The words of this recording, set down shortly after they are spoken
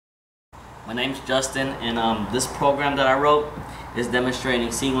My name's Justin, and this program that I wrote is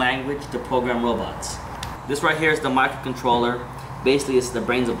demonstrating C language to program robots. This right here is the microcontroller. Basically, it's the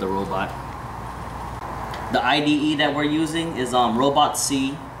brains of the robot. The IDE that we're using is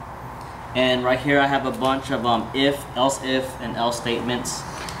RoboticC, and right here I have a bunch of if, else if, and else statements.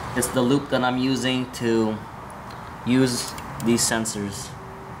 It's the loop that I'm using to use these sensors.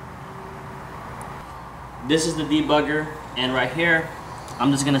 This is the debugger, and right here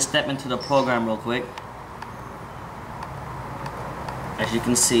I'm just gonna step into the program real quick. As you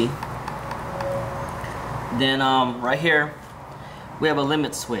can see, then right here we have a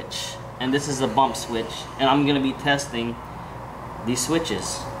limit switch, and this is a bump switch, and I'm gonna be testing these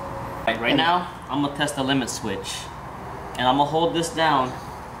switches. Right now I'm gonna test the limit switch, and I'm gonna hold this down,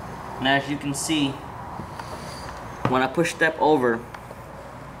 and as you can see, when I push step over,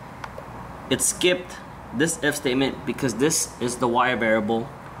 it skipped this if statement because this is the Y variable,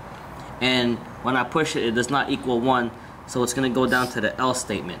 and when I push it, it does not equal 1, so it's going to go down to the else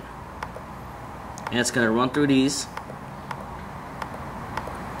statement, and it's going to run through these.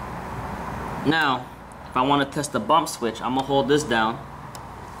 Now if I want to test the bump switch, I'm going to hold this down,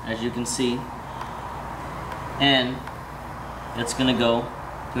 as you can see, and it's going to go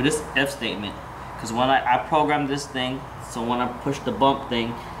through this if statement, because when I programmed this thing, so when I push the bump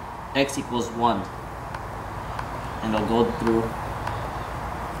thing, x equals 1, and it'll go through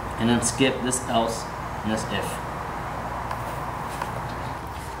and then skip this else and this if.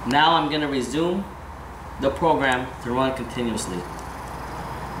 Now I'm going to resume the program to run continuously.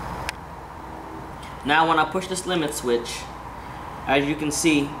 Now when I push this limit switch, as you can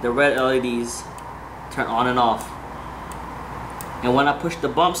see, the red LEDs turn on and off, and when I push the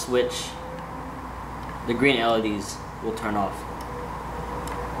bump switch, the green LEDs will turn off.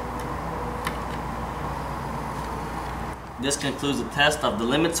 This concludes the test of the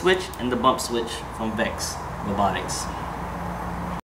limit switch and the bump switch from Vex Robotics.